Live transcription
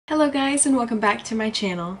Hello guys, and welcome back to my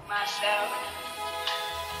channel.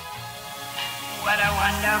 What a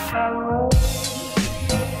wonderful world.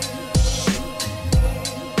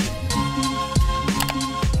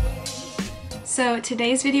 So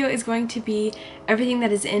today's video is going to be everything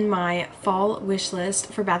that is in my fall wish list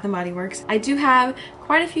for Bath & Body Works. I do have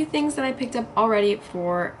quite a few things that I picked up already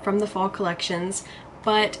from the fall collections,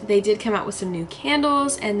 but they did come out with some new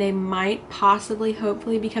candles and they might possibly,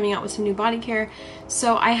 hopefully be coming out with some new body care.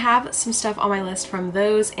 So I have some stuff on my list from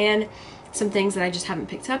those and some things that I just haven't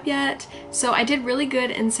picked up yet. So I did really good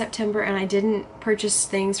in September and I didn't purchase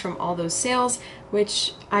things from all those sales,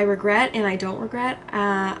 which I regret and I don't regret.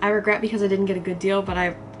 I regret because I didn't get a good deal, but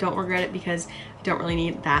I don't regret it because I don't really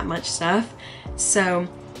need that much stuff. So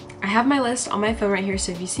I have my list on my phone right here,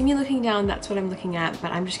 so if you see me looking down, that's what I'm looking at,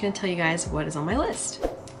 but I'm just gonna tell you guys what is on my list.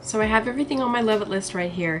 So I have everything on my love it list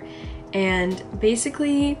right here, and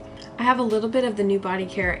basically I have a little bit of the new body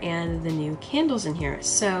care and the new candles in here.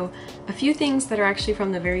 So a few things that are actually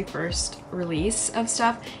from the very first release of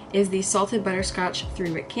stuff is the salted butterscotch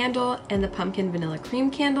 3-wick candle and the pumpkin vanilla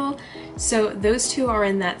cream candle. So those two are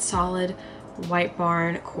in that solid White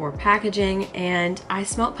Barn core packaging, and I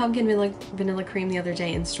smelled pumpkin vanilla cream the other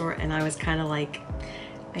day in store and I was kind of like,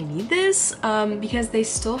 I need this because they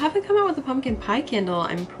still haven't come out with a pumpkin pie candle,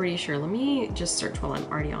 I'm pretty sure. Let me just search while I'm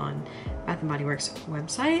already on Bath & Body Works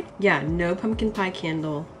website. Yeah, no pumpkin pie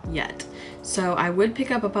candle yet. So I would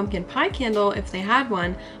pick up a pumpkin pie candle if they had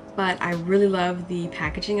one, but I really love the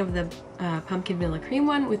packaging of the pumpkin vanilla cream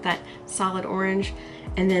one with that solid orange.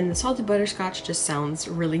 And then the salted butterscotch just sounds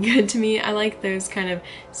really good to me. I like those kind of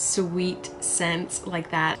sweet scents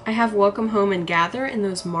like that. I have Welcome Home and Gather in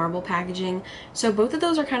those marble packaging. So both of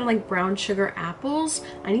those are kind of like brown sugar apples.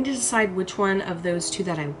 I need to decide which one of those two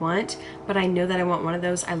that I want, but I know that I want one of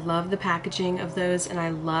those. I love the packaging of those and I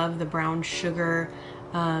love the brown sugar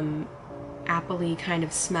appley kind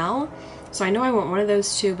of smell. So I know I want one of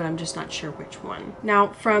those two, but I'm just not sure which one. Now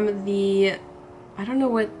from the, I don't know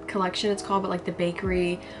what collection it's called, but like the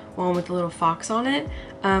bakery one with the little fox on it.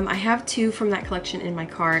 I have two from that collection in my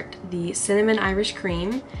cart. The cinnamon Irish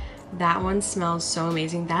cream, that one smells so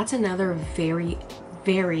amazing. That's another very,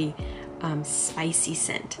 very spicy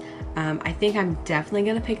scent. I think I'm definitely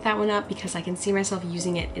gonna pick that one up because I can see myself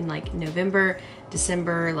using it in like November,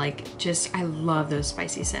 December, like just, I love those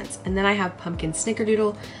spicy scents. And then I have pumpkin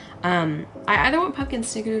snickerdoodle. I either want pumpkin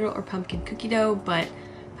snickerdoodle or pumpkin cookie dough, but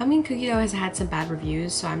pumpkin cookie dough has had some bad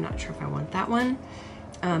reviews, so I'm not sure if I want that one.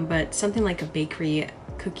 But something like a bakery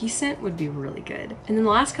cookie scent would be really good. And then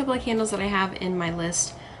the last couple of candles that I have in my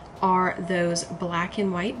list are those black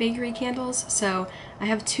and white bakery candles. So I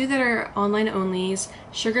have two that are online onlys,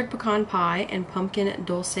 sugared pecan pie and pumpkin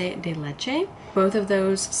dulce de leche. Both of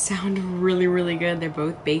those sound really, really good. They're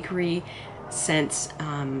both bakery scents.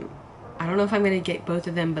 I don't know if I'm gonna get both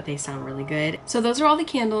of them, but they sound really good. So those are all the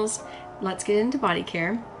candles. Let's get into body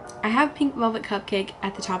care. I have Pink Velvet Cupcake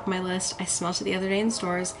at the top of my list. I smelled it the other day in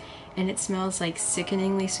stores and it smells like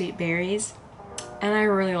sickeningly sweet berries. And I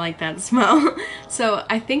really like that smell. So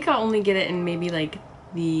I think I'll only get it in maybe like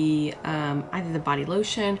the, either the body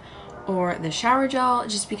lotion or the shower gel,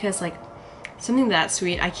 just because like something that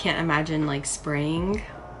sweet, I can't imagine like spraying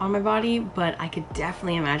on my body, but I could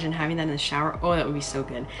definitely imagine having that in the shower. Oh, that would be so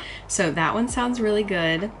good. So that one sounds really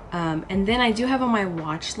good. And then I do have on my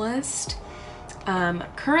watch list,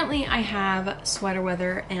 currently I have Sweater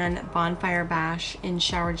Weather and Bonfire Bash in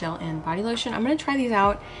shower gel and body lotion. I'm gonna try these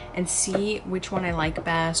out and see which one I like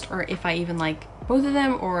best, or if I even like both of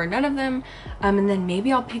them or none of them. And then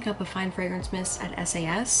maybe I'll pick up a Fine Fragrance Mist at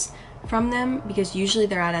SAS from them, because usually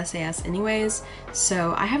they're at SAS anyways.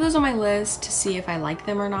 So I have those on my list to see if I like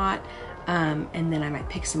them or not. And then I might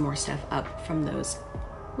pick some more stuff up from those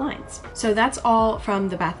lines. So that's all from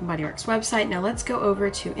the Bath & Body Works website. Now let's go over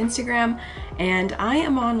to Instagram, and I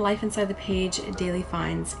am on Life Inside the Page Daily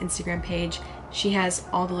Finds Instagram page. She has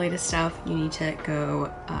all the latest stuff. You need to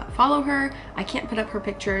go follow her. I can't put up her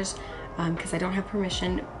pictures because I don't have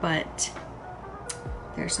permission, but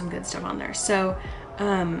there's some good stuff on there. So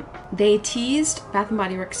they teased, Bath &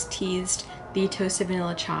 Body Works teased the Toasted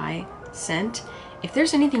Vanilla Chai scent. If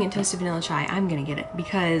there's anything in Toasted Vanilla Chai, I'm gonna get it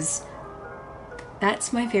because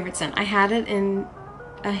that's my favorite scent. I had it in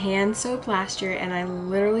a hand soap last year and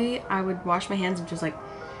I would wash my hands and just like,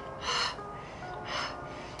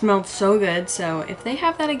 smelled so good. So if they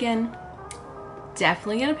have that again,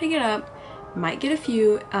 definitely gonna pick it up. Might get a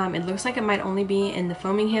few. It looks like it might only be in the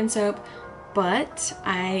foaming hand soap, but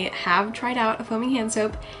I have tried out a foaming hand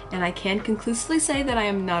soap and I can conclusively say that I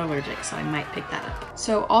am not allergic, so I might pick that up.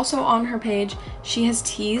 So also on her page, she has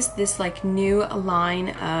teased this like new line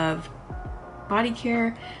of body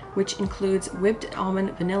care, which includes whipped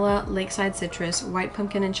almond, vanilla, lakeside citrus, white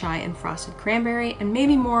pumpkin and chai, and frosted cranberry, and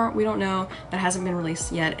maybe more, we don't know, that hasn't been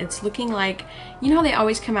released yet. It's looking like, you know how they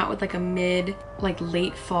always come out with like a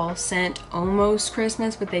late fall scent, almost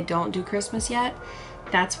Christmas, but they don't do Christmas yet?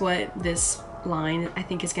 That's what this line I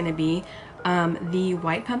think is gonna be. The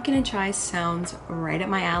white pumpkin and chai sounds right up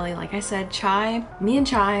my alley. Like I said, chai, me and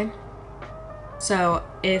chai. So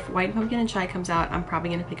if white pumpkin and chai comes out, I'm probably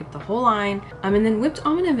gonna pick up the whole line. And then whipped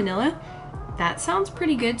almond and vanilla, that sounds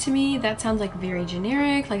pretty good to me. That sounds like very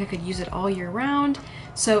generic, like I could use it all year round.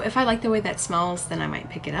 So if I like the way that smells, then I might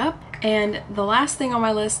pick it up. And the last thing on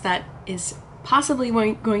my list that is possibly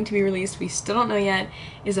going to be released, we still don't know yet,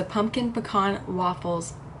 is a pumpkin pecan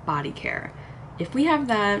waffles body care. If we have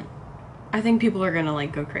that, I think people are gonna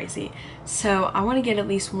like go crazy. So I want to get at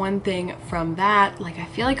least one thing from that. Like I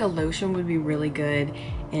feel like a lotion would be really good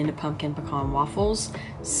in pumpkin pecan waffles.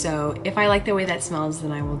 So if I like the way that smells,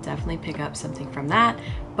 then I will definitely pick up something from that.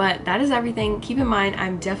 But that is everything. Keep in mind,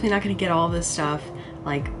 I'm definitely not gonna get all this stuff.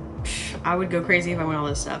 Like I would go crazy if I went all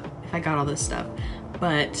this stuff, if I got all this stuff.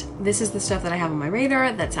 But this is the stuff that I have on my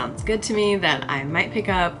radar that sounds good to me, that I might pick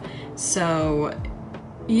up. So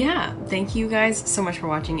yeah, thank you guys so much for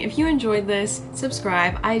watching. If you enjoyed this,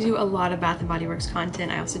 subscribe. I do a lot of Bath & Body Works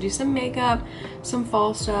content. I also do some makeup, some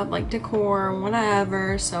fall stuff like decor,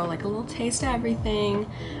 whatever, so like a little taste of everything.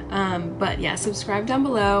 But yeah, subscribe down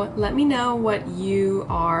below. Let me know what you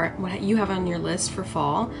have on your list for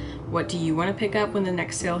fall. What do you want to pick up when the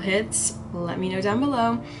next sale hits? Let me know down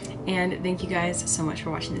below. And thank you guys so much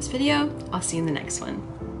for watching this video. I'll see you in the next one.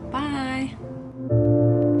 Bye!